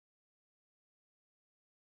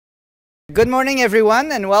Good morning,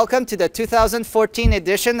 everyone, and welcome to the 2014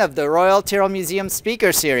 edition of the Royal Tyrrell Museum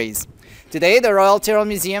Speaker Series. Today, the Royal Tyrrell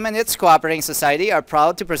Museum and its cooperating society are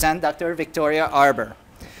proud to present Dr. Victoria Arbour.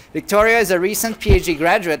 Victoria is a recent PhD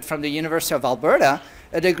graduate from the University of Alberta,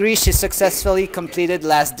 a degree she successfully completed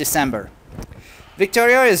last December.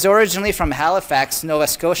 Victoria is originally from Halifax, Nova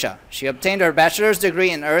Scotia. She obtained her bachelor's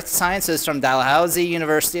degree in earth sciences from Dalhousie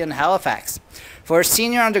University in Halifax. For her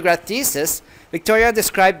senior undergrad thesis, Victoria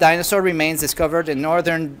described dinosaur remains discovered in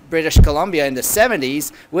northern British Columbia in the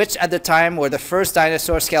 70s, which at the time were the first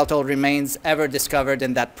dinosaur skeletal remains ever discovered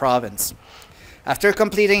in that province. After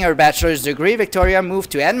completing her bachelor's degree, Victoria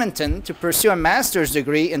moved to Edmonton to pursue a master's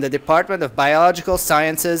degree in the Department of Biological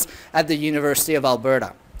Sciences at the University of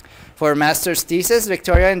Alberta. For her master's thesis,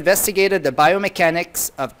 Victoria investigated the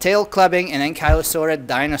biomechanics of tail clubbing in ankylosaurid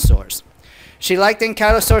dinosaurs. She liked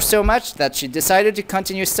ankylosaurs so much that she decided to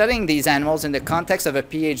continue studying these animals in the context of a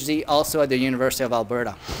PhD also at the University of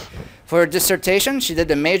Alberta. For her dissertation, she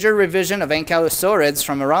did a major revision of ankylosaurids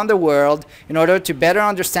from around the world in order to better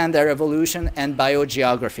understand their evolution and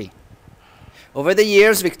biogeography. Over the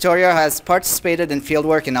years, Victoria has participated in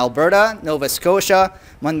fieldwork in Alberta, Nova Scotia,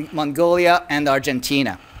 Mongolia, and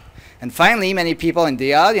Argentina. And finally, many people in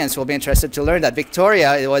the audience will be interested to learn that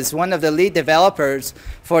Victoria was one of the lead developers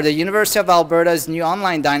for the University of Alberta's new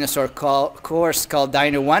online dinosaur course called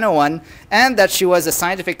Dino 101, and that she was a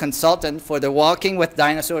scientific consultant for the Walking with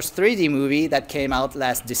Dinosaurs 3D movie that came out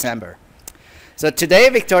last December. So today,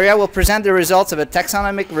 Victoria will present the results of a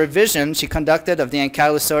taxonomic revision she conducted of the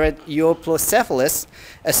ankylosaurid Euoplocephalus,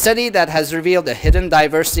 a study that has revealed a hidden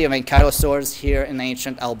diversity of ankylosaurs here in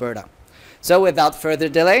ancient Alberta. So without further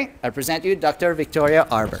delay, I present you Dr. Victoria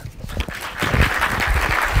Arbour.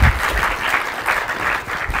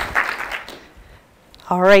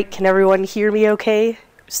 All right, can everyone hear me okay?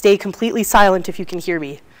 Stay completely silent if you can hear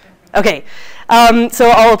me. Okay, so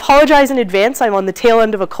I'll apologize in advance. I'm on the tail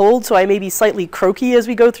end of a cold, so I may be slightly croaky as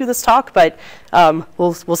we go through this talk, but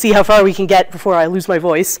we'll see how far we can get before I lose my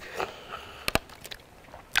voice.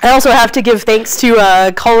 I also have to give thanks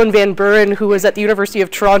to Colin Van Buren, who was at the University of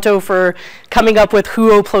Toronto, for coming up with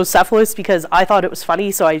Who-oplocephalus, because I thought it was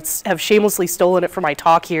funny, so I have shamelessly stolen it for my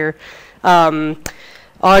talk here on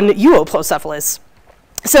Euoplocephalus.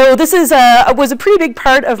 So this is was a pretty big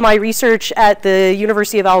part of my research at the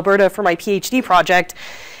University of Alberta for my PhD project,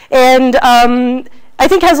 and I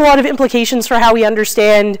think has a lot of implications for how we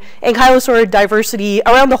understand ankylosaurid diversity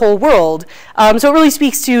around the whole world. So it really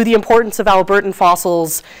speaks to the importance of Albertan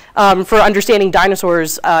fossils for understanding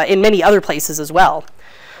dinosaurs in many other places as well.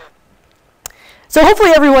 So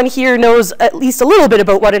hopefully everyone here knows at least a little bit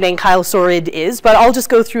about what an ankylosaurid is, but I'll just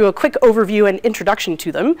go through a quick overview and introduction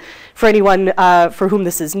to them for anyone for whom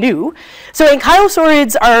this is new. So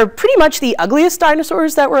ankylosaurids are pretty much the ugliest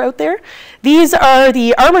dinosaurs that were out there. These are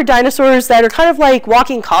the armored dinosaurs that are kind of like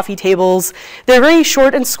walking coffee tables. They're very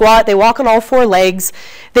short and squat. They walk on all four legs.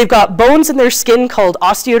 They've got bones in their skin called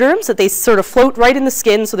osteoderms that they sort of float right in the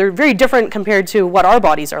skin, so they're very different compared to what our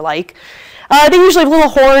bodies are like. They usually have little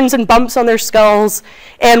horns and bumps on their skulls.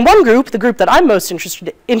 And one group, the group that I'm most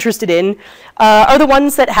interested in, are the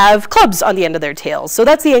ones that have clubs on the end of their tails. So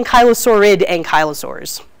that's the ankylosaurid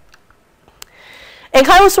ankylosaurs.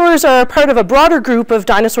 Ankylosaurs are part of a broader group of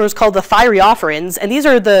dinosaurs called the thyreophorans, and these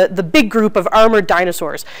are the big group of armored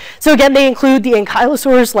dinosaurs. So again, they include the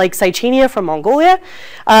ankylosaurs like Seychenia from Mongolia.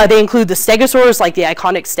 They include the stegosaurs like the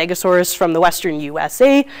iconic stegosaurus from the western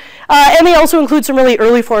USA. And they also include some really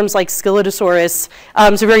early forms like Scelidosaurus,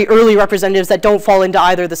 so very early representatives that don't fall into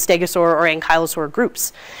either the stegosaur or ankylosaur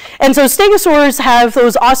groups. And so stegosaurs have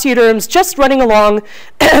those osteoderms just running along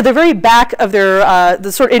the very back of their,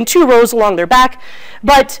 in two rows along their back.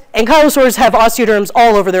 But ankylosaurs have osteoderms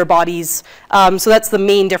all over their bodies, so that's the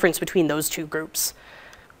main difference between those two groups.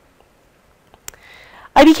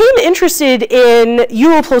 I became interested in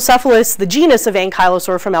Who-oplocephalus, the genus of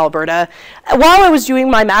ankylosaur from Alberta, while I was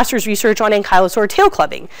doing my master's research on ankylosaur tail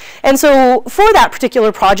clubbing. And so for that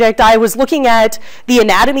particular project, I was looking at the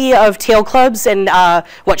anatomy of tail clubs and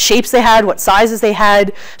what shapes they had, what sizes they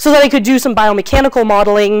had, so that I could do some biomechanical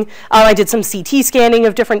modeling. I did some CT scanning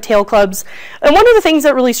of different tail clubs. And one of the things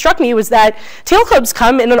that really struck me was that tail clubs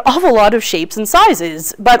come in an awful lot of shapes and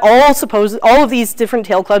sizes, but all of these different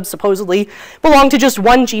tail clubs supposedly belong to just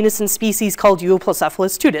one genus and species called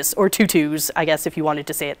Who-oplocephalus tutus, or tutus, I guess, if you wanted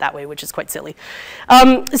to say it that way, which is quite silly.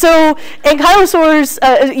 So ankylosaurs,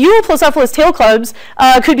 Who-oplocephalus tail clubs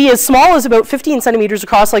could be as small as about 15 centimeters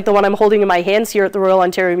across, like the one I'm holding in my hands here at the Royal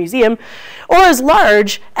Ontario Museum, or as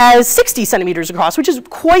large as 60 centimeters across, which is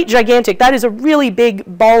quite gigantic. That is a really big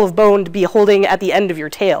ball of bone to be holding at the end of your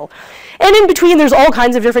tail. And in between, there's all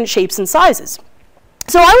kinds of different shapes and sizes.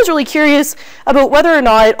 So I was really curious about whether or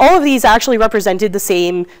not all of these actually represented the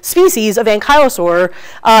same species of ankylosaur.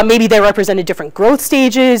 Maybe they represented different growth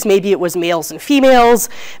stages, maybe it was males and females,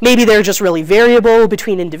 maybe they're just really variable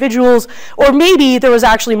between individuals, or maybe there was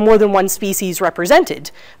actually more than one species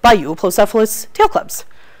represented by Who-oplocephalus tail clubs.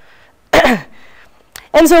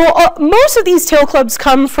 And so most of these tail clubs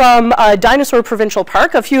come from Dinosaur Provincial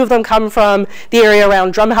Park. A few of them come from the area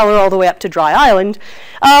around Drumheller all the way up to Dry Island.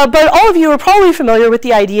 But all of you are probably familiar with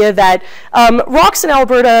the idea that rocks in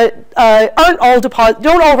Alberta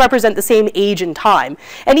don't all represent the same age and time.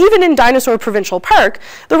 And even in Dinosaur Provincial Park,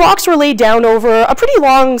 the rocks were laid down over a pretty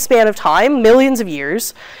long span of time, millions of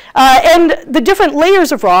years. And the different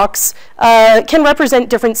layers of rocks can represent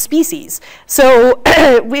different species. So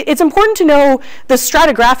it's important to know the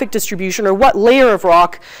stratigraphic distribution, or what layer of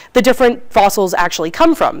rock the different fossils actually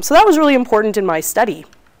come from. So that was really important in my study.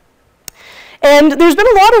 And there's been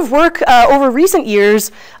a lot of work over recent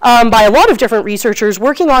years by a lot of different researchers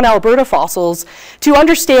working on Alberta fossils to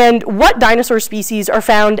understand what dinosaur species are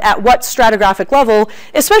found at what stratigraphic level,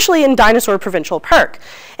 especially in Dinosaur Provincial Park.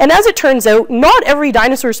 And as it turns out, not every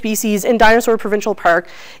dinosaur species in Dinosaur Provincial Park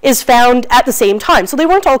is found at the same time. So they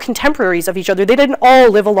weren't all contemporaries of each other. They didn't all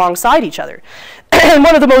live alongside each other. And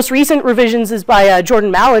one of the most recent revisions is by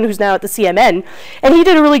Jordan Mallon, who's now at the CMN. And he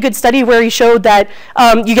did a really good study where he showed that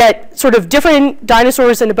you get sort of different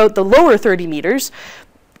dinosaurs in about the lower 30 meters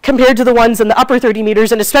compared to the ones in the upper 30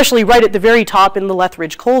 meters, and especially right at the very top in the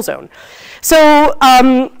Lethbridge coal zone. So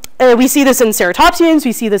we see this in ceratopsians,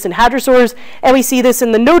 we see this in hadrosaurs, and we see this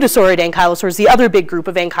in the nodosaurid ankylosaurs, the other big group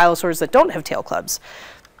of ankylosaurs that don't have tail clubs.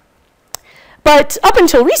 But up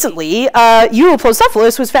until recently,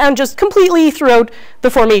 Euoplocephalus was found just completely throughout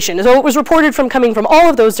the formation. So it was reported from coming from all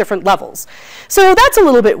of those different levels. So that's a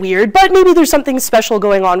little bit weird, but maybe there's something special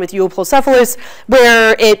going on with Euoplocephalus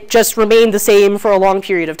where it just remained the same for a long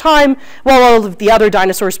period of time while all of the other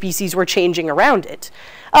dinosaur species were changing around it.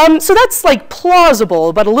 So that's like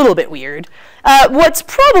plausible, but a little bit weird. What's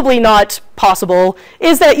probably not possible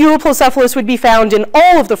is that Euoplocephalus would be found in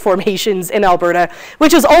all of the formations in Alberta,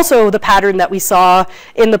 which is also the pattern that we saw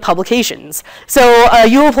in the publications. So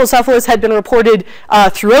Euoplocephalus had been reported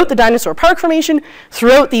throughout the Dinosaur Park Formation,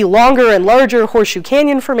 throughout the longer and larger Horseshoe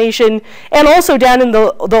Canyon Formation, and also down in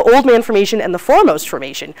the Old Man Formation and the Foremost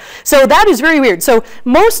Formation. So that is very weird. So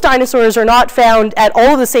most dinosaurs are not found at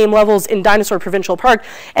all of the same levels in Dinosaur Provincial Park,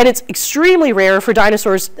 and it's extremely rare for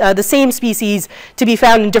dinosaurs, the same species, to be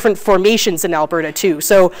found in different formations in Alberta too.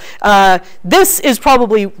 So this is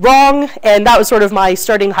probably wrong, and that was sort of my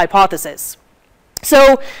starting hypothesis.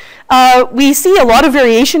 So we see a lot of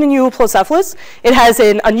variation in Euoplocephalus. It has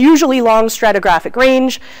an unusually long stratigraphic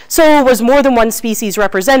range, so was more than one species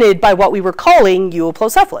represented by what we were calling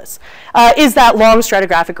Euoplocephalus. Is that long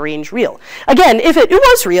stratigraphic range real? Again, if it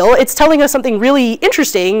was real, it's telling us something really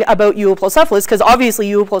interesting about Euoplocephalus, because obviously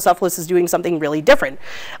Euoplocephalus is doing something really different.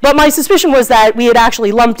 But my suspicion was that we had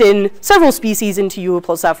actually lumped in several species into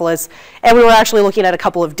Euoplocephalus, and we were actually looking at a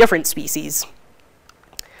couple of different species.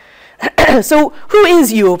 So who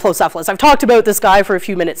is Euoplocephalus? I've talked about this guy for a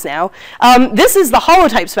few minutes now. This is the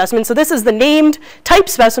holotype specimen. So this is the named type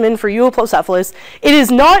specimen for Euoplocephalus. It is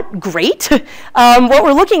not great. What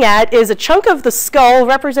we're looking at is a chunk of the skull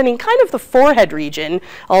representing kind of the forehead region.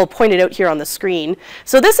 I'll point it out here on the screen.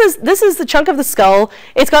 So this is the chunk of the skull.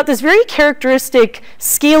 It's got this very characteristic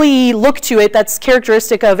scaly look to it that's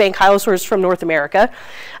characteristic of ankylosaurs from North America.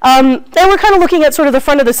 And we're kind of looking at sort of the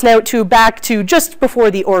front of the snout to back to just before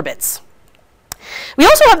the orbits. We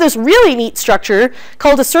also have this really neat structure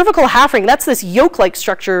called a cervical half ring. That's this yoke-like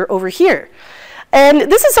structure over here.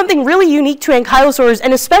 And this is something really unique to ankylosaurs,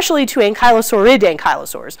 and especially to ankylosaurid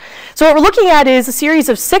ankylosaurs. So what we're looking at is a series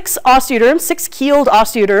of 6 osteoderms, 6 keeled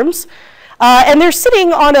osteoderms, and they're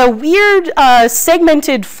sitting on a weird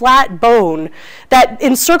segmented flat bone that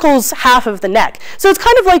encircles half of the neck. So it's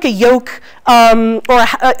kind of like a yoke,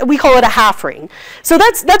 we call it a half ring. So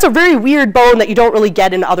that's a very weird bone that you don't really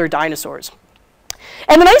get in other dinosaurs.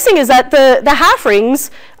 And the nice thing is that the half rings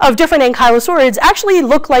of different ankylosaurids actually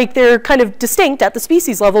look like they're kind of distinct at the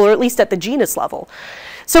species level, or at least at the genus level.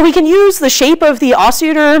 So we can use the shape of the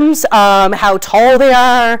osteoderms, how tall they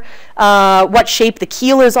are, what shape the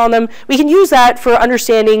keel is on them. We can use that for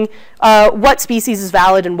understanding what species is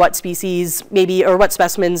valid and what species maybe, or what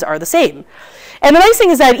specimens are the same. And the nice thing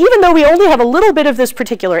is that even though we only have a little bit of this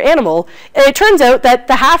particular animal, it turns out that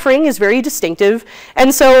the half ring is very distinctive,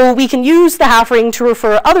 and so we can use the half ring to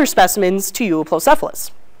refer other specimens to Euoplocephalus.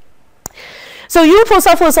 So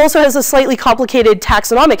Euoplocephalus also has a slightly complicated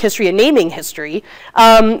taxonomic history and naming history.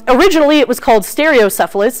 Originally it was called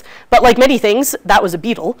Stereocephalus, but like many things, that was a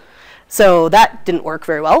beetle. So that didn't work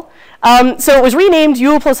very well. So it was renamed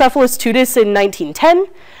Euoplocephalus tutus in 1910.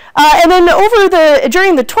 And then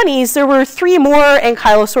during the 20s, there were 3 more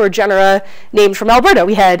ankylosaur genera named from Alberta.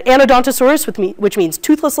 We had Anodontosaurus, which means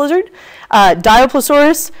toothless lizard,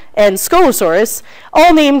 Dioplosaurus, and Scolosaurus,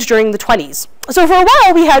 all named during the 20s. So for a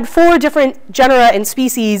while, we had 4 different genera and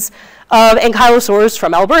species of ankylosaurs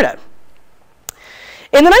from Alberta.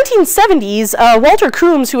 In the 1970s, Walter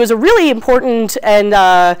Coombs, who was a really important and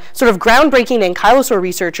sort of groundbreaking ankylosaur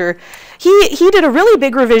researcher, he did a really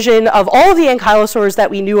big revision of all of the ankylosaurs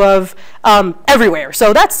that we knew of everywhere.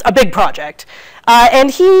 So that's a big project.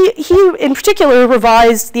 And he, in particular,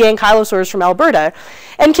 revised the ankylosaurs from Alberta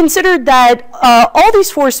and considered that all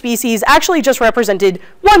these 4 species actually just represented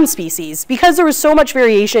one species because there was so much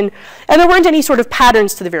variation and there weren't any sort of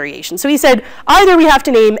patterns to the variation. So he said, either we have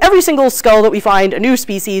to name every single skull that we find a new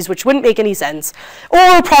species, which wouldn't make any sense,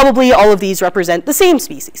 or probably all of these represent the same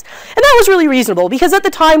species. And that was really reasonable because at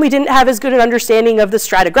the time we didn't have as good an understanding of the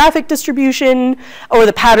stratigraphic distribution or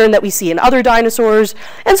the pattern that we see in other dinosaurs,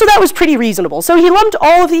 and so that was pretty reasonable. So he lumped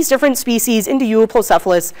all of these different species into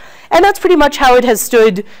Euoplocephalus, and that's pretty much how it has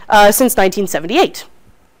stood since 1978.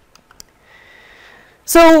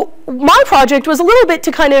 So my project was a little bit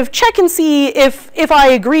to kind of check and see if I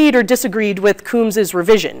agreed or disagreed with Coombs's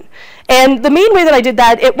revision. And the main way that I did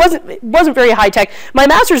that, it wasn't very high-tech. My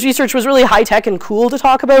master's research was really high-tech and cool to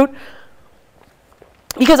talk about,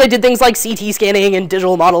 because I did things like CT scanning and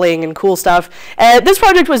digital modeling and cool stuff. This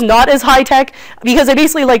project was not as high-tech because I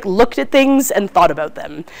basically like looked at things and thought about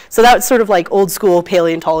them. So that was sort of like old school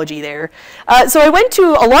paleontology there. So I went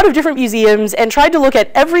to a lot of different museums and tried to look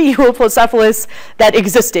at every Euoplocephalus that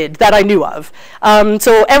existed that I knew of.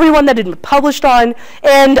 So everyone that had been published on,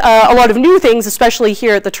 and a lot of new things, especially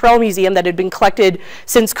here at the Tyrrell Museum, that had been collected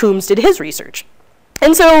since Coombs did his research.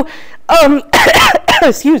 And so,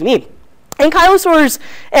 excuse me. Ankylosaurs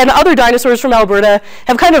and other dinosaurs from Alberta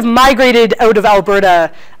have kind of migrated out of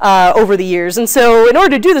Alberta over the years. And so in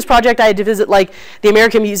order to do this project, I had to visit like the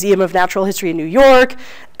American Museum of Natural History in New York,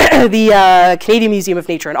 the Canadian Museum of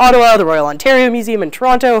Nature in Ottawa, the Royal Ontario Museum in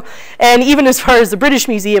Toronto, and even as far as the British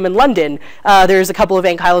Museum in London, there's a couple of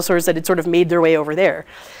ankylosaurs that had sort of made their way over there.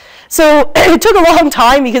 So it took a long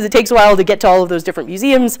time because it takes a while to get to all of those different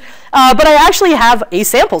museums, but I actually have a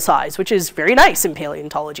sample size, which is very nice in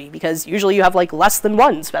paleontology because usually you have like less than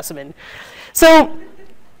 1 specimen. So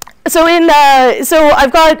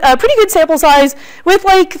I've got a pretty good sample size with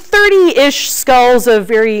like 30-ish skulls of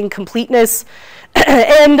varying completeness,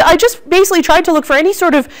 and I just basically tried to look for any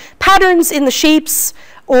sort of patterns in the shapes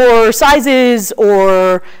or sizes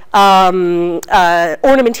or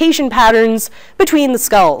ornamentation patterns between the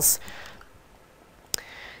skulls.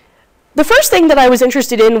 The first thing that I was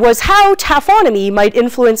interested in was how taphonomy might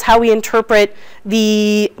influence how we interpret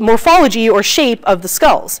the morphology or shape of the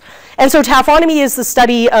skulls. And so taphonomy is the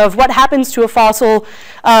study of what happens to a fossil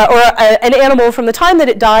an animal from the time that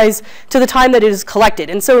it dies to the time that it is collected.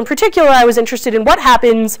 And so in particular, I was interested in what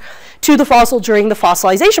happens to the fossil during the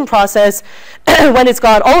fossilization process when it's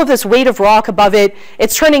got all of this weight of rock above it,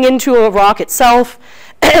 it's turning into a rock itself.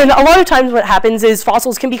 And a lot of times what happens is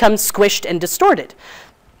fossils can become squished and distorted.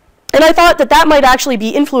 And I thought that that might actually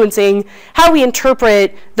be influencing how we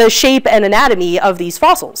interpret the shape and anatomy of these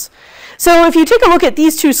fossils. So if you take a look at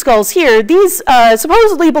these 2 skulls here, these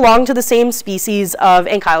supposedly belong to the same species of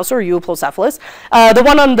ankylosaur, Euoplocephalus. The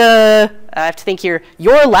one on the, I have to think here,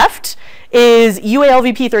 your left is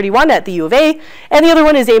UALVP31 at the U of A, and the other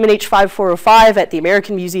one is AMNH5405 at the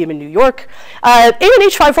American Museum in New York.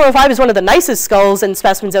 AMNH5405 is one of the nicest skulls and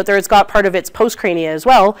specimens out there. It's got part of its postcrania as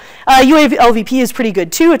well. UALVP is pretty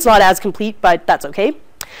good too. It's not as complete, but that's okay.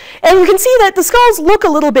 And you can see that the skulls look a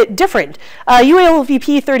little bit different.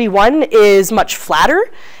 UALVP31 is much flatter,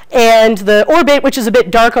 and the orbit, which is a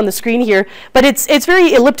bit dark on the screen here, but it's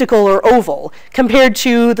very elliptical or oval compared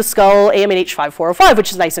to the skull AMNH5405,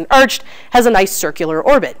 which is nice and arched, has a nice circular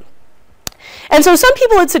orbit. And so some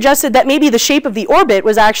people had suggested that maybe the shape of the orbit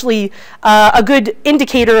was actually a good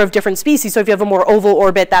indicator of different species. So if you have a more oval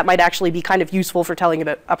orbit, that might actually be kind of useful for telling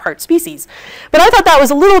apart species. But I thought that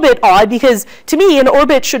was a little bit odd because, to me, an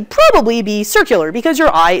orbit should probably be circular because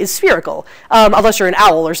your eye is spherical, unless you're an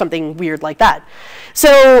owl or something weird like that.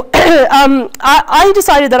 So I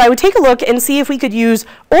decided that I would take a look and see if we could use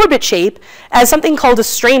orbit shape as something called a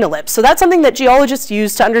strain ellipse. So that's something that geologists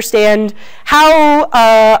use to understand how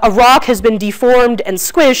a rock has been deformed and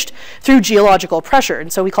squished through geological pressure.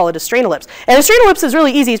 And so we call it a strain ellipse. And a strain ellipse is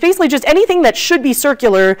really easy. It's basically just anything that should be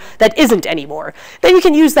circular that isn't anymore. Then you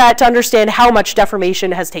can use that to understand how much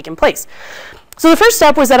deformation has taken place. So the first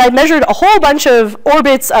step was that I measured a whole bunch of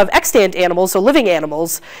orbits of extant animals, so living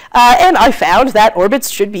animals, and I found that orbits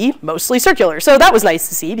should be mostly circular. So that was nice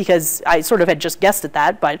to see because I sort of had just guessed at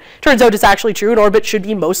that, but turns out it's actually true. An orbit should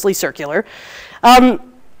be mostly circular. And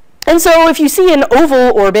so if you see an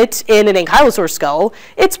oval orbit in an ankylosaur skull,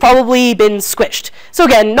 it's probably been squished. So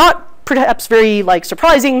again, not perhaps very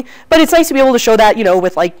surprising, but it's nice to be able to show that,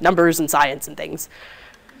 with numbers and science and things.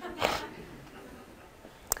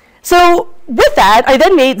 So with that, I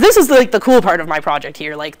then made, this is the cool part of my project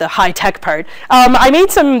here, the high-tech part. I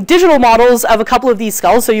made some digital models of a couple of these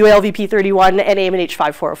skulls, so UALVP31 and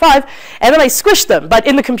AMNH5405, and then I squished them, but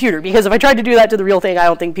in the computer, because if I tried to do that to the real thing, I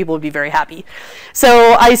don't think people would be very happy.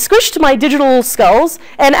 So I squished my digital skulls,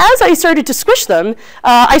 and as I started to squish them,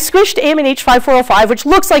 I squished AMNH5405, which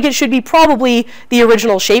looks like it should be probably the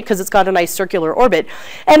original shape, because it's got a nice circular orbit.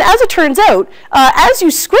 And as it turns out, as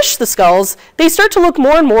you squish the skulls, they start to look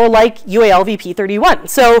more and more like UALVP31.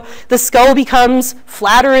 So the skull becomes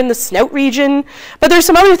flatter in the snout region, but there's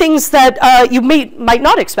some other things that you might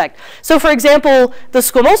not expect. So for example, the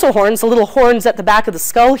squamosal horns, the little horns at the back of the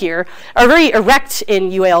skull here, are very erect in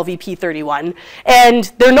UALVP31,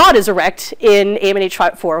 and they're not as erect in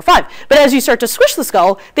AMNH405. But as you start to squish the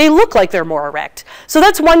skull, they look like they're more erect. So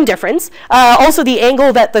that's one difference. Also the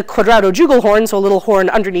angle that the quadratojugal horn, so a little horn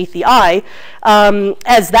underneath the eye,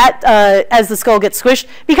 as the skull gets squished,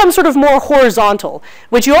 becomes sort of more horizontal,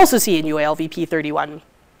 which you also see in UALVP31.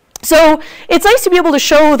 So it's nice to be able to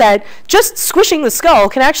show that just squishing the skull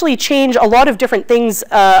can actually change a lot of different things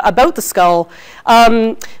about the skull.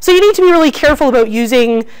 So you need to be really careful about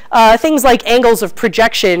using things like angles of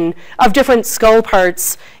projection of different skull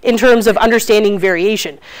parts in terms of understanding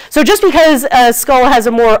variation. So just because a skull has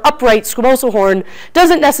a more upright squamosal horn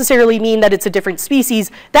doesn't necessarily mean that it's a different species.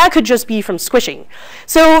 That could just be from squishing.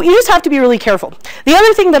 So you just have to be really careful. The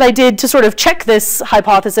other thing that I did to sort of check this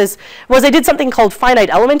hypothesis was I did something called finite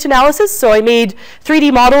element analysis. So I made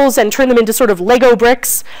 3D models and turned them into sort of Lego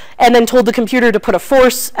bricks, and then told the computer to put a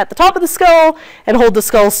force at the top of the skull and hold the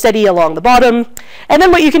skull steady along the bottom. And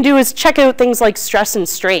then what you can do is check out things like stress and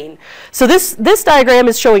strain. So this diagram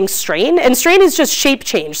is showing strain, and strain is just shape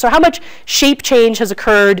change. So how much shape change has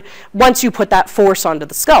occurred once you put that force onto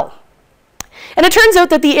the skull. And it turns out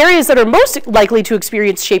that the areas that are most likely to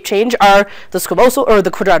experience shape change are the squamosal or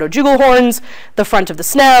the quadratojugal horns, the front of the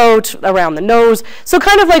snout, around the nose. So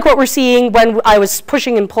kind of like what we're seeing when I was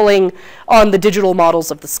pushing and pulling on the digital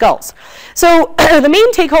models of the skulls. So the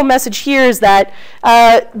main take-home message here is that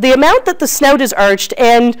the amount that the snout is arched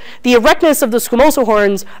and the erectness of the squamosal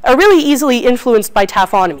horns are really easily influenced by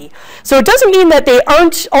taphonomy. So it doesn't mean that they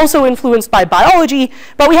aren't also influenced by biology,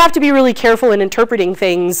 but we have to be really careful in interpreting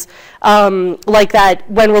things like that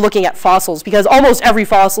when we're looking at fossils, because almost every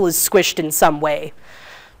fossil is squished in some way.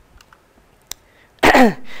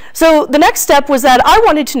 So the next step was that I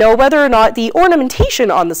wanted to know whether or not the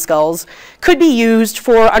ornamentation on the skulls could be used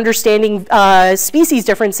for understanding species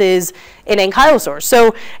differences in ankylosaurs.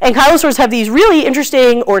 So ankylosaurs have these really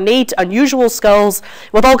interesting, ornate, unusual skulls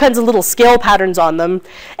with all kinds of little scale patterns on them.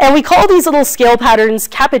 And we call these little scale patterns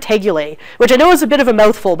capitegulae, which I know is a bit of a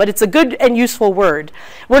mouthful, but it's a good and useful word.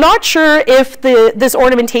 We're not sure if this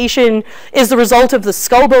ornamentation is the result of the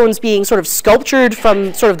skull bones being sort of sculptured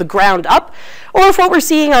from sort of the ground up, or if what we're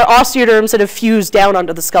seeing are osteoderms that have fused down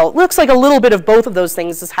onto the skull. It looks like a little bit of both of those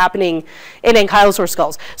things is happening in ankylosaur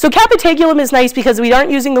skulls. So capitegulum is nice because we aren't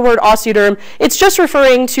using the word osteoderm. It's just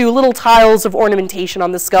referring to little tiles of ornamentation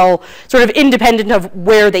on the skull, sort of independent of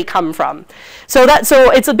where they come from. So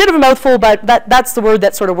it's a bit of a mouthful, but that's the word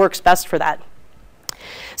that sort of works best for that.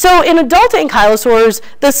 So in adult ankylosaurs,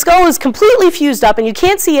 the skull is completely fused up and you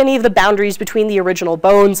can't see any of the boundaries between the original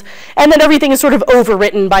bones, and then everything is sort of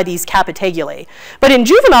overwritten by these capitegulae. But in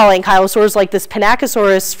juvenile ankylosaurs, like this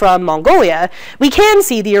Panachosaurus from Mongolia, we can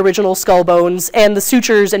see the original skull bones and the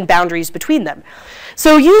sutures and boundaries between them.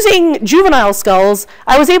 So using juvenile skulls,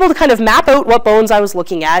 I was able to kind of map out what bones I was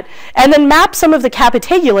looking at, and then map some of the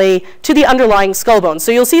capitegulae to the underlying skull bones.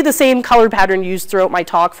 So you'll see the same color pattern used throughout my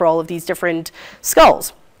talk for all of these different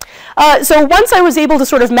skulls. So once I was able to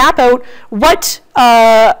sort of map out what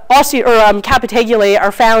capitegulae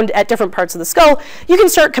are found at different parts of the skull, you can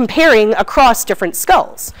start comparing across different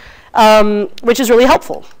skulls, which is really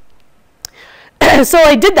helpful. So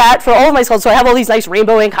I did that for all of my skulls. So I have all these nice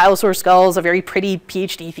rainbow ankylosaur skulls, a very pretty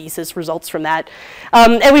PhD thesis results from that.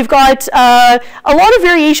 And we've got a lot of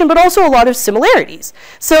variation, but also a lot of similarities.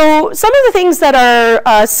 So some of the things that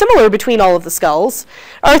are similar between all of the skulls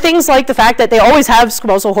are things like the fact that they always have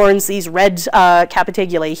squamosal horns, these red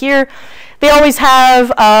capitegulae here. They always have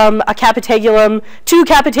a capitegulum, two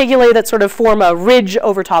capitegulae that sort of form a ridge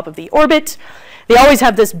over top of the orbit. They always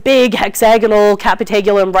have this big hexagonal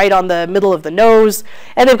capitegulum right on the middle of the nose,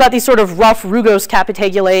 and they've got these sort of rough rugose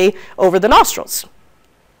capitegulae over the nostrils.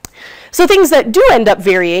 So things that do end up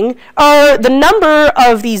varying are the number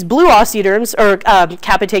of these blue osteoderms, or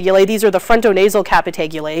capitegulae. These are the frontonasal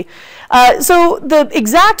capitegulae. So the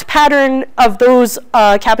exact pattern of those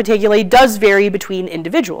capitegulae does vary between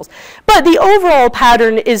individuals. But the overall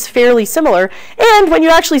pattern is fairly similar. And when you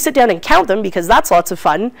actually sit down and count them, because that's lots of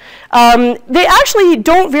fun, they actually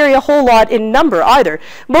don't vary a whole lot in number either.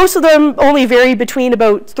 Most of them only vary between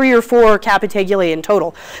about 3 or 4 capitegulae in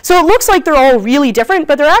total. So it looks like they're all really different,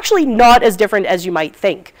 but they're actually not as different as you might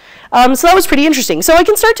think. So that was pretty interesting. So I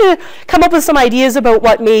can start to come up with some ideas about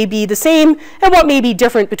what may be the same and what may be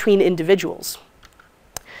different between individuals.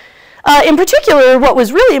 In particular, what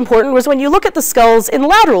was really important was when you look at the skulls in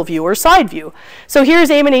lateral view or side view. So here's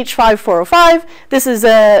AMNH 5405. This is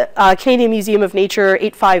a Canadian Museum of Nature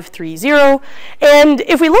 8530. And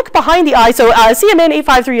if we look behind the eye, so CMN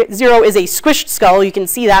 8530 is a squished skull. You can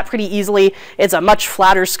see that pretty easily. It's a much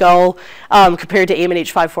flatter skull compared to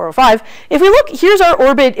AMNH 5405. If we look, here's our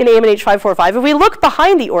orbit in AMNH 5405. If we look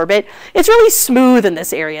behind the orbit, it's really smooth in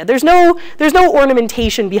this area. There's no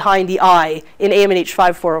ornamentation behind the eye in AMNH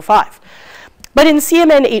 5405. But in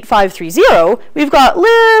CMN 8530, we've got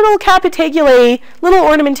little capitegulae, little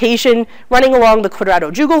ornamentation running along the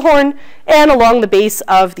quadratojugal horn and along the base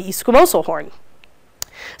of the squamosal horn.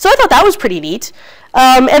 So I thought that was pretty neat.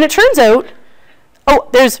 And it turns out, oh,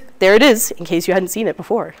 there it is, in case you hadn't seen it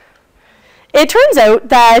before. It turns out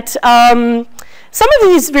that some of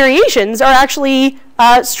these variations are actually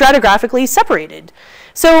stratigraphically separated.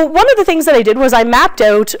 So one of the things that I did was I mapped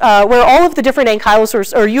out where all of the different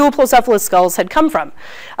ankylosaur or Euoplocephalus skulls had come from.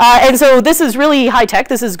 And so this is really high tech.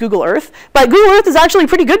 This is Google Earth. But Google Earth is actually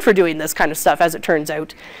pretty good for doing this kind of stuff, as it turns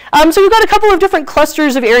out. So we've got a couple of different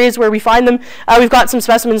clusters of areas where we find them. We've got some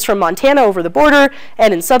specimens from Montana over the border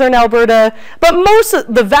and in southern Alberta. But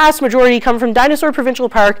the vast majority come from Dinosaur Provincial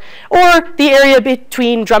Park or the area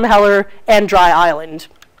between Drumheller and Dry Island.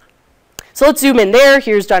 So let's zoom in there.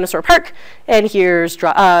 Here's Dinosaur Park, and here's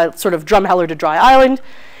sort of Drumheller to Dry Island.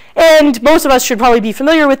 And most of us should probably be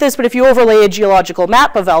familiar with this, but if you overlay a geological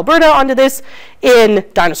map of Alberta onto this, in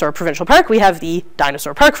Dinosaur Provincial Park, we have the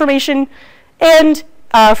Dinosaur Park Formation. And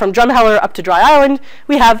from Drumheller up to Dry Island,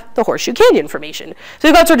 we have the Horseshoe Canyon Formation. So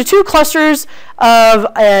we've got sort of two clusters of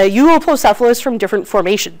Euoplocephalus from different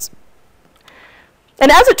formations. And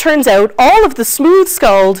as it turns out, all of the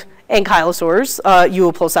smooth-skulled ankylosaurs,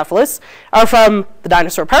 Euoplocephalus, are from the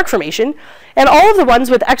Dinosaur Park Formation, and all of the ones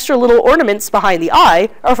with extra little ornaments behind the eye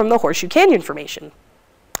are from the Horseshoe Canyon Formation.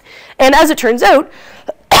 And as it turns out,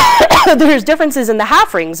 there's differences in the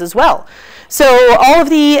half rings as well. So all of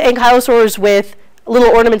the ankylosaurs with little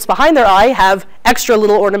ornaments behind their eye have extra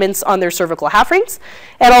little ornaments on their cervical half rings,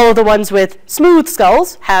 and all of the ones with smooth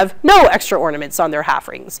skulls have no extra ornaments on their half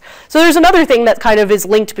rings. So there's another thing that kind of is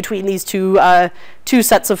linked between these two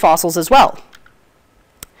sets of fossils as well.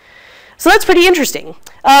 So that's pretty interesting.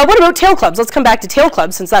 What about tail clubs? Let's come back to tail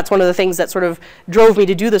clubs, since that's one of the things that sort of drove me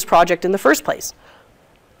to do this project in the first place.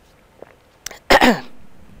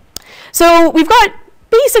 So we've got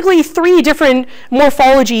basically 3 different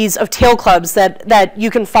morphologies of tail clubs that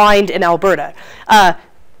you can find in Alberta.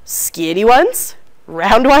 Skinny ones,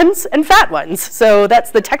 round ones, and fat ones. So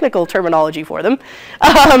that's the technical terminology for them.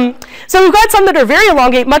 So we've got some that are very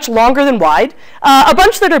elongate, much longer than wide. A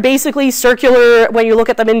bunch that are basically circular when you look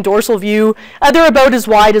at them in dorsal view. They're about as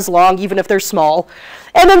wide as long, even if they're small.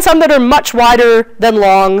 And then some that are much wider than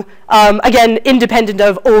long, again, independent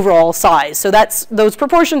of overall size. So those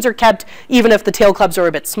proportions are kept even if the tail clubs are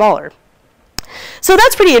a bit smaller. So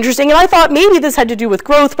that's pretty interesting, and I thought maybe this had to do with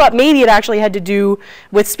growth, but maybe it actually had to do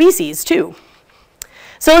with species too.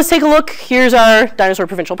 So let's take a look. Here's our Dinosaur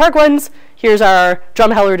Provincial Park ones. Here's our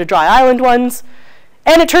Drumheller to Dry Island ones.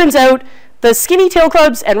 And it turns out the skinny tail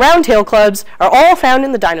clubs and round tail clubs are all found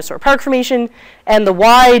in the Dinosaur Park Formation, and the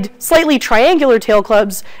wide, slightly triangular tail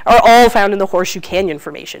clubs are all found in the Horseshoe Canyon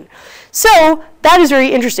Formation. So that is very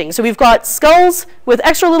interesting. So we've got skulls with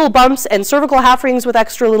extra little bumps and cervical half rings with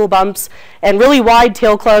extra little bumps and really wide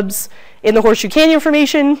tail clubs in the Horseshoe Canyon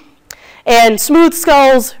Formation, and smooth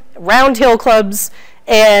skulls, round tail clubs,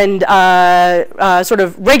 and sort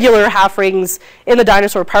of regular half rings in the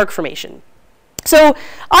Dinosaur Park Formation. So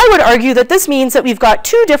I would argue that this means that we've got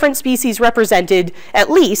two different species represented, at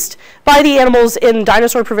least, by the animals in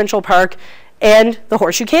Dinosaur Provincial Park and the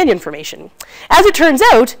Horseshoe Canyon Formation. As it turns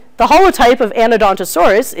out, the holotype of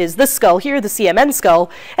Anodontosaurus is this skull here, the CMN skull,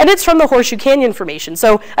 and it's from the Horseshoe Canyon Formation.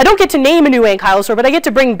 So I don't get to name a new ankylosaur, but I get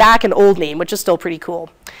to bring back an old name, which is still pretty cool.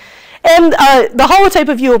 And the holotype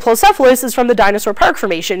of Euoplocephalus is from the Dinosaur Park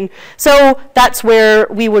Formation, so that's where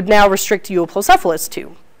we would now restrict Euoplocephalus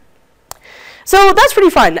to. So that's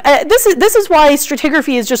pretty fun. This is why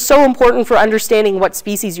stratigraphy is just so important for understanding what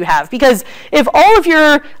species you have, because if all of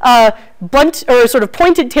your blunt or sort of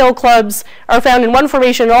pointed tail clubs are found in one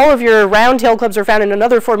formation, and all of your round tail clubs are found in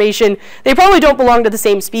another formation, they probably don't belong to the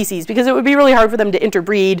same species, because it would be really hard for them to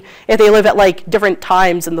interbreed if they live at like different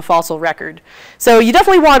times in the fossil record. So you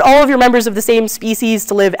definitely want all of your members of the same species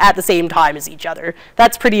to live at the same time as each other.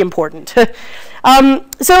 That's pretty important.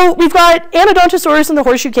 So we've got Anodontosaurus in the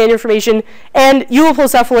Horseshoe Canyon Formation and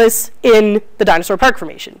Euoplocephalus in the Dinosaur Park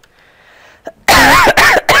Formation.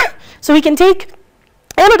 So we can take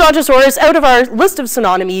Anodontosaurus out of our list of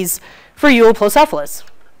synonymies for Euoplocephalus.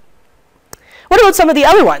 What about some of the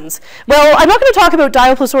other ones? Well, I'm not going to talk about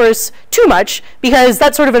Dioplosaurus too much, because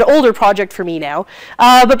that's sort of an older project for me now.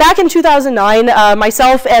 But back in 2009,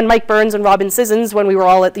 myself and Mike Burns and Robin Sissons, when we were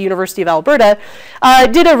all at the University of Alberta,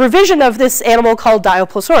 did a revision of this animal called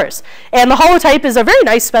Dioplosaurus. And the holotype is a very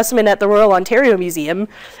nice specimen at the Royal Ontario Museum,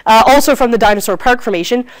 also from the Dinosaur Park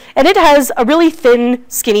Formation, and it has a really thin,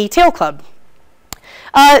 skinny tail club.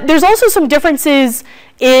 There's also some differences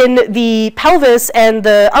in the pelvis and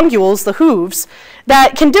the unguals, the hooves,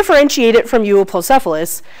 that can differentiate it from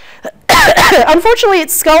Euoplocephalus. Unfortunately,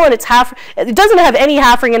 its skull and its it doesn't have any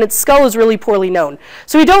half ring, and its skull is really poorly known.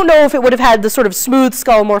 So we don't know if it would have had the sort of smooth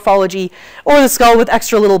skull morphology or the skull with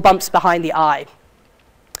extra little bumps behind the eye.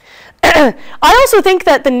 I also think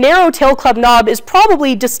that the narrow tail club knob is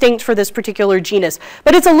probably distinct for this particular genus,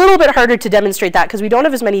 but it's a little bit harder to demonstrate that because we don't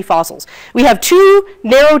have as many fossils. We have two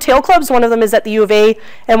narrow tail clubs. One of them is at the U of A,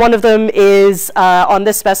 and one of them is on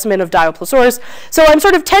this specimen of Dioplosaurus. So I'm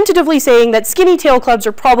sort of tentatively saying that skinny tail clubs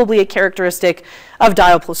are probably a characteristic of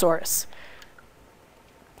Dioplosaurus.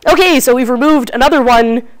 Okay, so we've removed another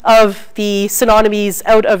one of the synonymies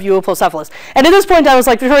out of Euoplocephalus. And at this point, I was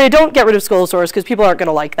like, Victoria, don't get rid of Scolosaurus, because people aren't going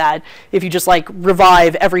to like that if you just like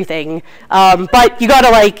revive everything. But you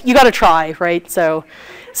gotta try, right? So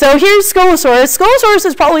here's Scolosaurus. Scolosaurus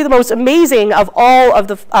is probably the most amazing of all of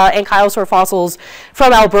the ankylosaur fossils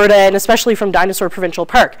from Alberta, and especially from Dinosaur Provincial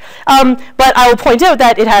Park. But I will point out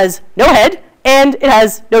that it has no head, and it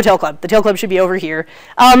has no tail club. The tail club should be over here.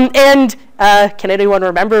 Can anyone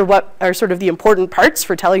remember what are sort of the important parts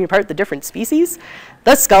for telling apart the different species?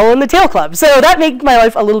 The skull and the tail club. So that made my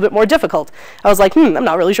life a little bit more difficult. I was like, I'm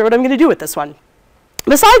not really sure what I'm going to do with this one.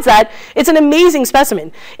 Besides that, it's an amazing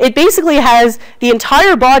specimen. It basically has the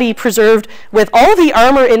entire body preserved with all of the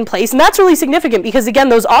armor in place, and that's really significant because, again,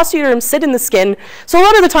 those osteoderms sit in the skin, so a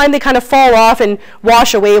lot of the time they kind of fall off and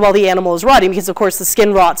wash away while the animal is rotting because, of course, the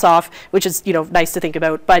skin rots off, which is, nice to think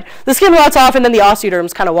about, but the skin rots off and then the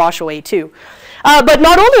osteoderms kind of wash away too. But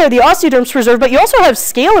not only are the osteoderms preserved, but you also have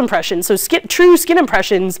scale impressions, so true skin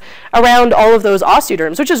impressions around all of those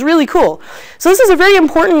osteoderms, which is really cool. So this is a very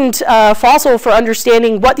important fossil for understanding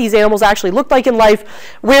what these animals actually look like in life,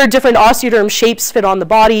 where different osteoderm shapes fit on the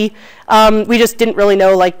body. We just didn't really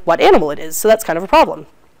know what animal it is, so that's kind of a problem.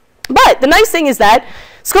 But the nice thing is that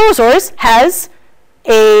Scolosaurus has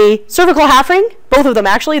a cervical half ring, both of them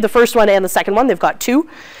actually, the first one and the second one, they've got two.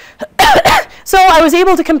 So I was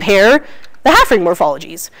able to compare the half ring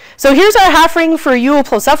morphologies. So here's our half ring for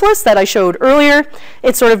Euoplocephalus that I showed earlier.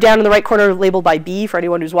 It's sort of down in the right corner labeled by B for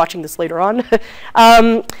anyone who's watching this later on.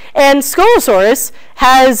 And Scolosaurus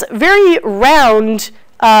has very round,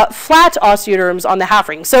 flat osteoderms on the half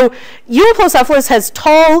ring. So Euoplocephalus has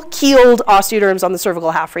tall, keeled osteoderms on the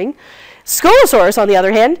cervical half ring. Scolosaurus, on the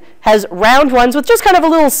other hand, has round ones with just kind of a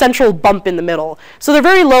little central bump in the middle. So they're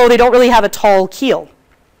very low, they don't really have a tall keel.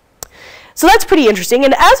 So that's pretty interesting,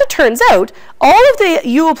 and as it turns out, all of the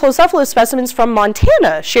Euoplocephalus specimens from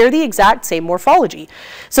Montana share the exact same morphology.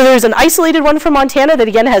 So there's an isolated one from Montana that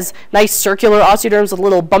again has nice circular osteoderms with a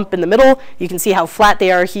little bump in the middle. You can see how flat they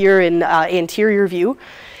are here in anterior view.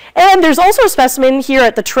 And there's also a specimen here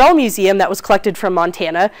at the Tyrrell Museum that was collected from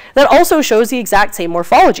Montana that also shows the exact same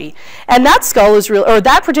morphology. And that skull is real, or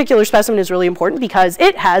that particular specimen is really important because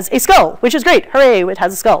it has a skull, which is great. Hooray, it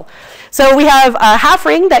has a skull. So we have a half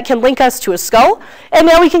ring that can link us to a skull, and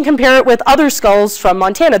now we can compare it with other skulls from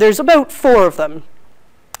Montana. There's about 4 of them.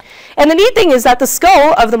 And the neat thing is that the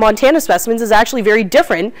skull of the Montana specimens is actually very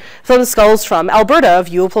different from the skulls from Alberta of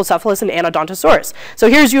Euoplocephalus and Anodontosaurus. So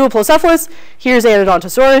here's Euoplocephalus, here's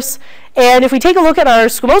Anodontosaurus, and if we take a look at our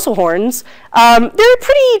squamosal horns, they're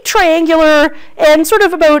pretty triangular and sort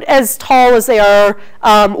of about as tall as they are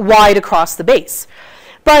wide across the base.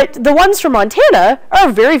 But the ones from Montana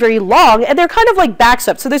are very, very long, and they're kind of like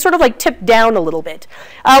backswept, so they sort of like tip down a little bit.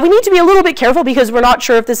 We need to be a little bit careful because we're not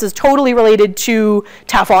sure if this is totally related to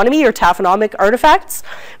taphonomy or taphonomic artifacts,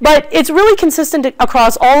 but it's really consistent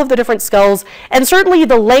across all of the different skulls, and certainly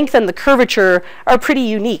the length and the curvature are pretty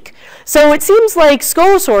unique. So it seems like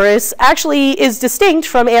Scolosaurus actually is distinct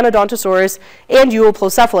from Anodontosaurus and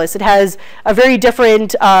Euoplocephalus. It has a very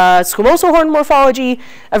different squamosal horn morphology,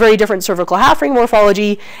 a very different cervical half ring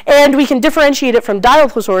morphology, and we can differentiate it from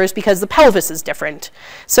Diplodocus because the pelvis is different.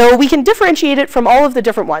 So we can differentiate it from all of the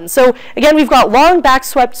different ones. So again, we've got long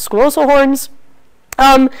back-swept squamosal horns,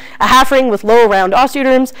 a half ring with low round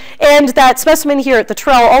osteoderms, and that specimen here at the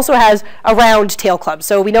Tyrrell also has a round tail club.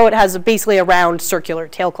 So we know it has basically a round circular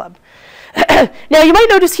tail club. Now you might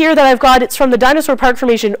notice here that I've got it's from the Dinosaur Park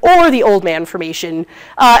Formation or the Old Man Formation,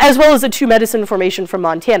 as well as the Two Medicine Formation from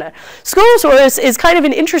Montana. Scolosaurus is kind of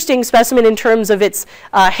an interesting specimen in terms of its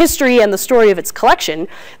history and the story of its collection.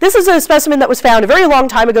 This is a specimen that was found a very long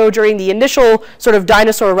time ago during the initial sort of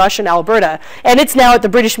dinosaur rush in Alberta, and it's now at the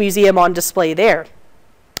British Museum on display there.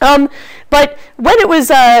 But when it was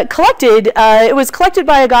collected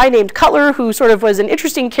by a guy named Cutler, who sort of was an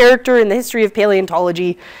interesting character in the history of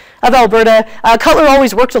paleontology of Alberta. Cutler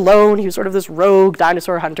always worked alone. He was sort of this rogue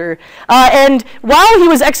dinosaur hunter. And while he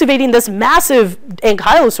was excavating this massive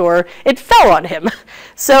ankylosaur, it fell on him.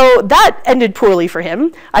 So that ended poorly for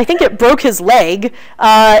him. I think it broke his leg,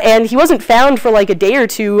 and he wasn't found for like a day or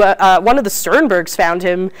two. One of the Sternbergs found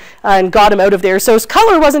him and got him out of there. So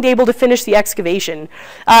Cutler wasn't able to finish the excavation.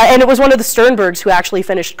 And it was one of the Sternbergs who actually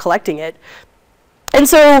finished collecting it. And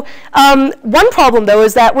so one problem, though,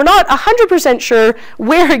 is that we're not 100% sure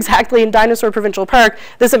where exactly in Dinosaur Provincial Park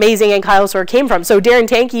this amazing ankylosaur came from. So Darren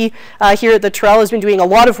Tankey here at the Tyrrell has been doing a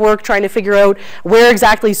lot of work trying to figure out where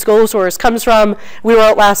exactly Scolosaurus comes from. We were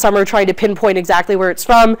out last summer trying to pinpoint exactly where it's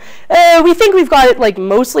from. We think we've got it like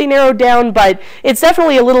mostly narrowed down, but it's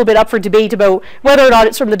definitely a little bit up for debate about whether or not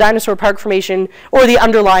it's from the Dinosaur Park Formation or the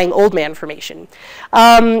underlying Old Man Formation.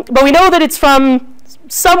 But we know that it's from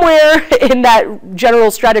somewhere in that general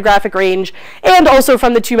stratigraphic range, and also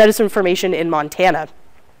from the Two Medicine Formation in Montana.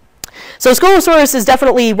 So Scolosaurus is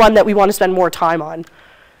definitely one that we want to spend more time on.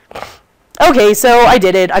 Okay, so I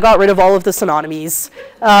did it. I got rid of all of the synonymies.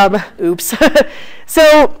 Oops.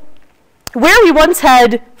 So where we once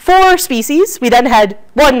had 4 species, we then had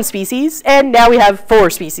 1 species, and now we have 4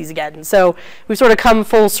 species again. So we've sort of come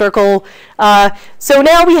full circle. So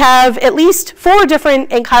now we have at least 4 different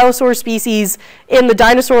ankylosaur species in the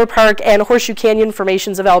Dinosaur Park and Horseshoe Canyon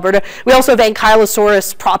formations of Alberta. We also have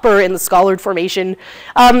Ankylosaurus proper in the Scallard Formation.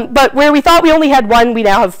 But where we thought we only had 1, we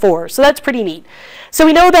now have 4. So that's pretty neat. So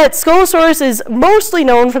we know that Scolosaurus is mostly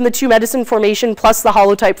known from the Two Medicine Formation plus the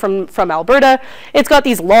holotype from Alberta. It's got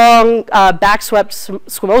these long back-swept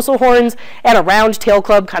squamosal horns and a round tail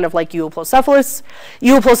club, kind of like Euoplocephalus.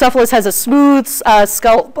 Euoplocephalus has a smooth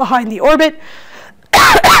skull behind the orbit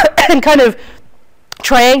and kind of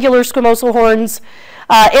triangular squamosal horns.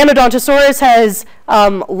 Anodontosaurus has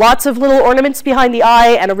lots of little ornaments behind the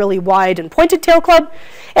eye and a really wide and pointed tail club.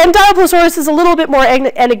 And Diplodocus is a little bit more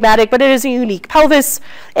enigmatic, but it is a unique pelvis,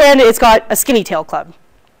 and it's got a skinny tail club.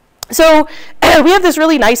 So we have this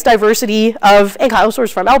really nice diversity of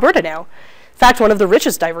ankylosaurs from Alberta now. In fact, one of the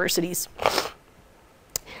richest diversities.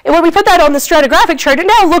 And when we put that on the stratigraphic chart, it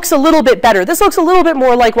now looks a little bit better. This looks a little bit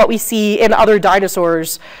more like what we see in other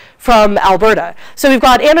dinosaurs from Alberta. So we've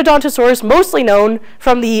got Anodontosaurus, mostly known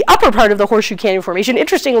from the upper part of the Horseshoe Canyon Formation.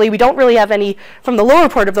 Interestingly, we don't really have any from the lower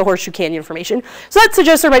part of the Horseshoe Canyon Formation. So that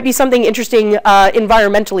suggests there might be something interesting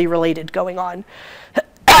environmentally related going on.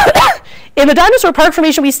 In the Dinosaur Park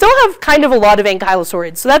Formation, we still have kind of a lot of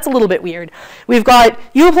ankylosaurids, so that's a little bit weird. We've got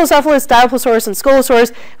Euoplocephalus, Diplodocus, and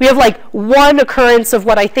Scolosaurus. We have like 1 occurrence of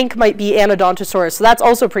what I think might be Anodontosaurus, so that's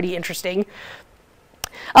also pretty interesting.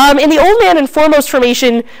 In the Old Man and Foremost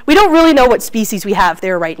Formation, we don't really know what species we have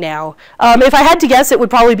there right now. If I had to guess, it would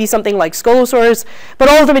probably be something like Scolosaurus, but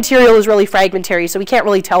all of the material is really fragmentary, so we can't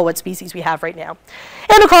really tell what species we have right now.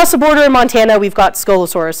 And across the border in Montana, we've got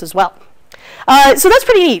Scolosaurus as well. So that's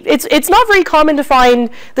pretty neat. It's not very common to find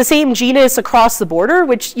the same genus across the border,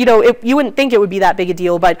 which, you know, you wouldn't think it would be that big a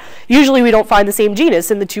deal, but usually we don't find the same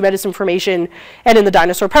genus in the Two Medicine Formation and in the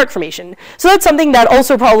Dinosaur Park Formation. So that's something that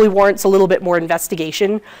also probably warrants a little bit more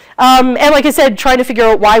investigation. And like I said, trying to figure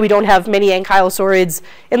out why we don't have many ankylosaurids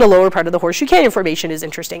in the lower part of the Horseshoe Canyon Formation is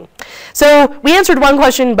interesting. So we answered one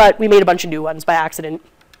question, but we made a bunch of new ones by accident.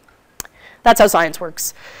 That's how science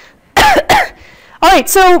works. All right,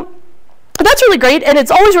 so that's really great, and it's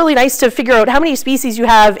always really nice to figure out how many species you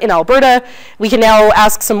have in Alberta. We can now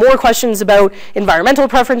ask some more questions about environmental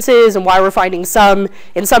preferences and why we're finding some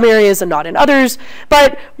in some areas and not in others.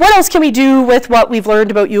 But what else can we do with what we've learned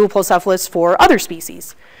about Euoplocephalus for other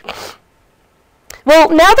species? Well,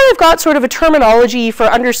 now that I've got sort of a terminology for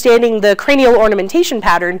understanding the cranial ornamentation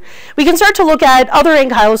pattern, we can start to look at other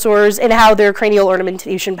ankylosaurs and how their cranial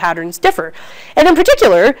ornamentation patterns differ. And in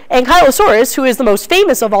particular, Ankylosaurus, who is the most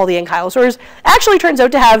famous of all the ankylosaurs, actually turns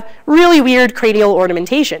out to have really weird cranial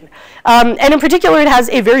ornamentation. And in particular, it has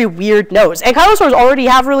a very weird nose. Ankylosaurs already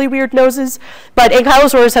have really weird noses, but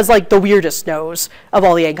Ankylosaurus has like the weirdest nose of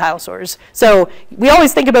all the ankylosaurs. So we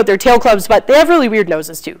always think about their tail clubs, but they have really weird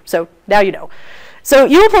noses too. So now you know. So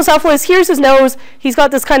Euoplocephalus, here's his nose. He's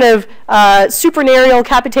got this kind of supranarial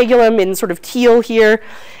capitulum in sort of teal here.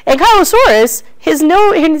 Ankylosaurus, his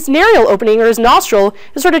narial opening, or his nostril,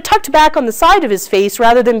 is sort of tucked back on the side of his face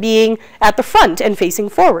rather than being at the front and facing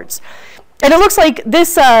forwards. And it looks like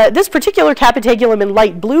this, this particular capitulum in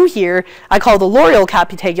light blue here, I call the loreal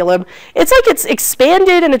capitulum, it's like it's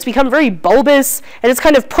expanded and it's become very bulbous, and it's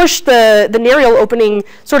kind of pushed the narial opening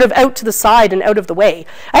sort of out to the side and out of the way.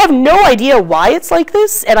 I have no idea why it's like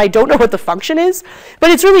this, and I don't know what the function is, but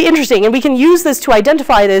it's really interesting, and we can use this to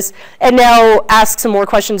identify this and now ask some more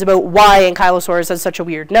questions about why Ankylosaurus has such a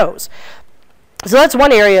weird nose. So that's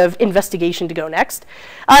one area of investigation to go next.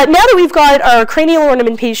 Now that we've got our cranial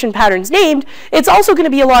ornamentation patterns named, it's also going to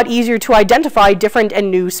be a lot easier to identify different and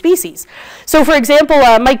new species. So for example,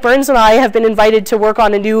 Mike Burns and I have been invited to work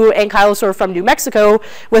on a new ankylosaur from New Mexico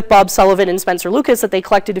with Bob Sullivan and Spencer Lucas that they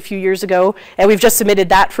collected a few years ago, and we've just submitted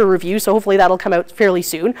that for review, so hopefully that'll come out fairly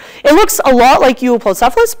soon. It looks a lot like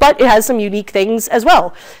Euoplocephalus, but it has some unique things as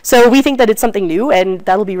well. So we think that it's something new, and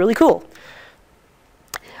that'll be really cool.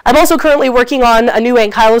 I'm also currently working on a new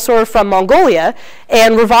ankylosaur from Mongolia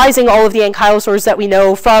and revising all of the ankylosaurs that we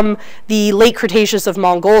know from the late Cretaceous of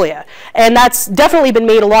Mongolia. And that's definitely been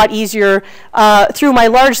made a lot easier through my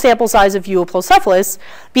large sample size of Euoplocephalus,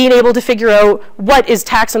 being able to figure out what is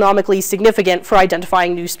taxonomically significant for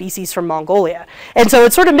identifying new species from Mongolia. And so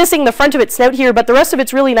it's sort of missing the front of its snout here, but the rest of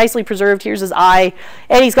it's really nicely preserved. Here's his eye,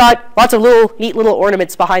 and he's got lots of little, neat little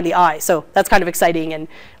ornaments behind the eye. So that's kind of exciting, and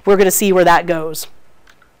we're going to see where that goes.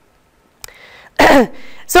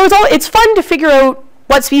 So it's fun to figure out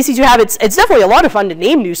what species you have. It's definitely a lot of fun to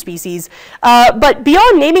name new species, but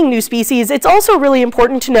beyond naming new species, it's also really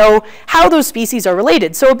important to know how those species are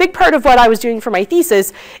related. So a big part of what I was doing for my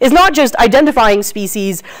thesis is not just identifying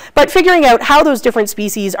species, but figuring out how those different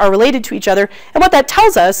species are related to each other and what that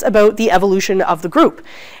tells us about the evolution of the group.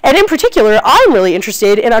 And in particular, I'm really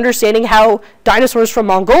interested in understanding how dinosaurs from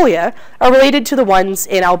Mongolia are related to the ones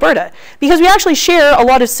in Alberta, because we actually share a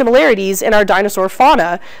lot of similarities in our dinosaur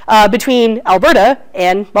fauna between Alberta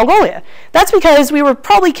and Mongolia. That's because we were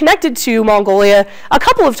probably connected to Mongolia a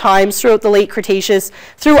couple of times throughout the late Cretaceous,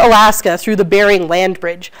 through Alaska, through the Bering Land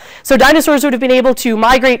Bridge. So dinosaurs would have been able to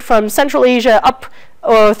migrate from Central Asia up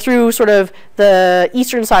through sort of the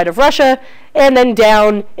eastern side of Russia, and then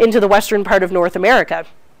down into the western part of North America.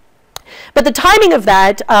 But the timing of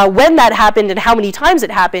that, when that happened and how many times it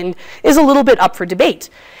happened, is a little bit up for debate.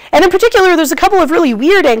 And in particular, there's a couple of really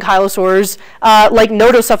weird ankylosaurs, like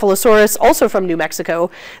Nodocephalosaurus, also from New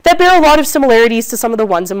Mexico, that bear a lot of similarities to some of the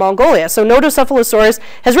ones in Mongolia. So Nodocephalosaurus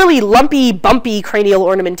has really lumpy, bumpy cranial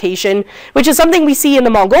ornamentation, which is something we see in the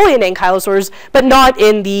Mongolian ankylosaurs, but not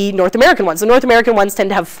in the North American ones. The North American ones tend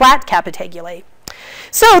to have flat capitulae.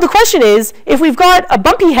 So the question is, if we've got a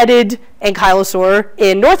bumpy-headed ankylosaur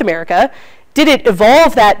in North America, did it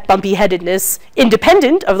evolve that bumpy-headedness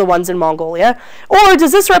independent of the ones in Mongolia? Or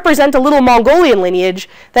does this represent a little Mongolian lineage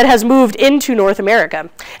that has moved into North America?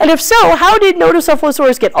 And if so, how did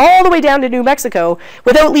Nodocephalosaurus get all the way down to New Mexico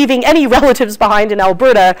without leaving any relatives behind in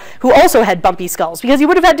Alberta who also had bumpy skulls? Because he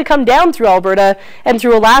would have had to come down through Alberta and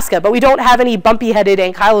through Alaska, but we don't have any bumpy-headed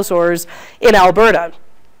ankylosaurs in Alberta.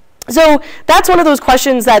 So that's one of those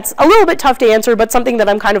questions that's a little bit tough to answer, but something that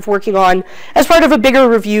I'm kind of working on as part of a bigger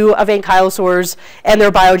review of ankylosaurs and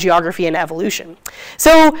their biogeography and evolution.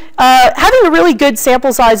 So having a really good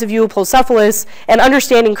sample size of Euoplocephalus and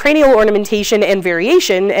understanding cranial ornamentation and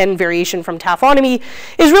variation from taphonomy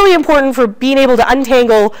is really important for being able to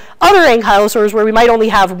untangle other ankylosaurs where we might only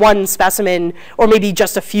have one specimen or maybe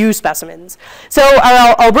just a few specimens. So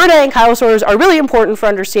our Alberta ankylosaurs are really important for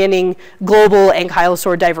understanding global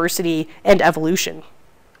ankylosaur diversity and evolution.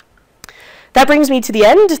 That brings me to the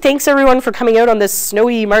end. Thanks everyone for coming out on this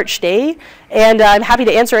snowy March day, and I'm happy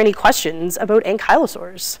to answer any questions about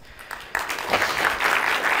ankylosaurs.